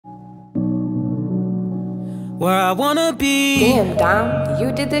where I wanna be. Damn, Dom,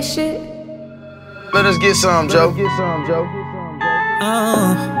 you did this shit? Let us get some, Joe.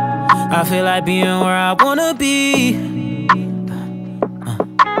 I feel like being where I wanna be.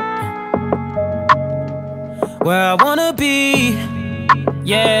 Where I wanna be.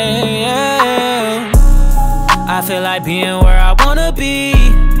 Yeah. I feel like being where I wanna be.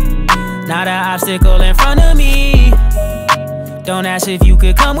 Not an obstacle in front of me. Don't ask if you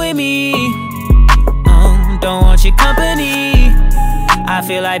could come with me. Don't want your company. I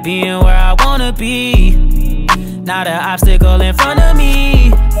feel like being where I wanna be. Not an obstacle in front of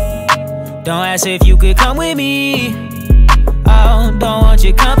me. Don't ask if you could come with me. Oh, don't want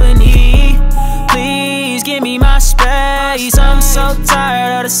your company. Please give me my space. I'm so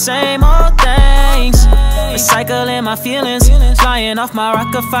tired of the same old things. Recycling my feelings, flying off my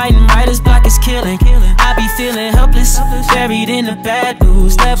rocker, fighting writer's block is killing. I be feeling helpless, buried in the bad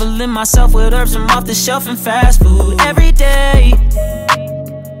news. Leveling myself with herbs from off the shelf and fast food. Every day,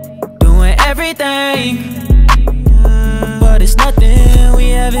 doing everything, but it's nothing. We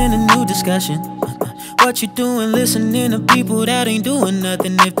having a new discussion. What you doing listening to people that ain't doing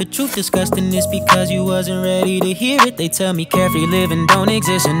nothing? If the truth disgusting, it's because you wasn't ready to hear it. They tell me carefree living don't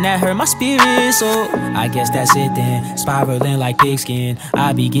exist, and that hurt my spirit. So I guess that's it then. Spiraling like pigskin,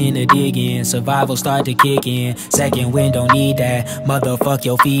 I begin to dig in. Survival start to kick in. Second wind don't need that. Motherfuck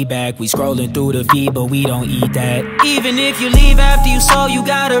your feedback. We scrolling through the feed, but we don't eat that. Even if you leave after you sow, you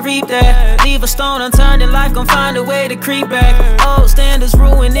gotta reap that. Leave a stone unturned and life gon' find a way to creep back. Old standards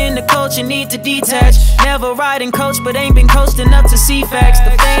ruining the culture, need to detach. Never riding coach, but ain't been coasting up to see facts.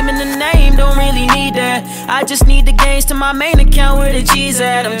 The fame and the name don't really need that. I just need the gains to my main account where the G's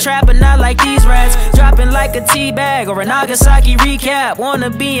at. I'm trapping not like these rats, dropping like a tea bag or a Nagasaki recap. Wanna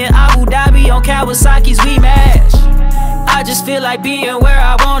be in Abu Dhabi on Kawasaki's rematch. I just feel like being where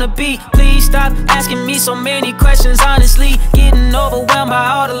I wanna be. Please stop asking me so many questions, honestly. Getting overwhelmed by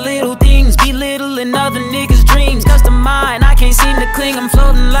all the little things, belittling other niggas' dreams. Cause to mine, I can't seem to cling. I'm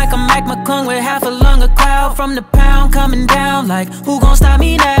floating like a Mac McClung with half a lung. A cloud from the pound coming down like, who gon' stop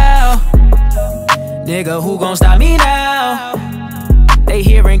me now? Nigga, who gon' stop me now? They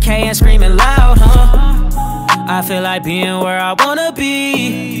hearing K and screaming loud, huh? I feel like being where I wanna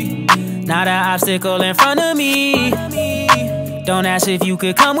be. Not an obstacle in front of me. Don't ask if you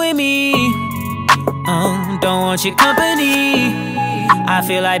could come with me. Don't want your company. I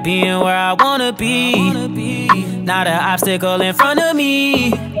feel like being where I wanna be. Not an obstacle in front of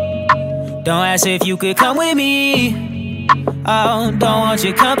me. Don't ask if you could come with me. Don't want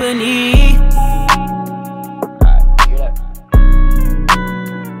your company.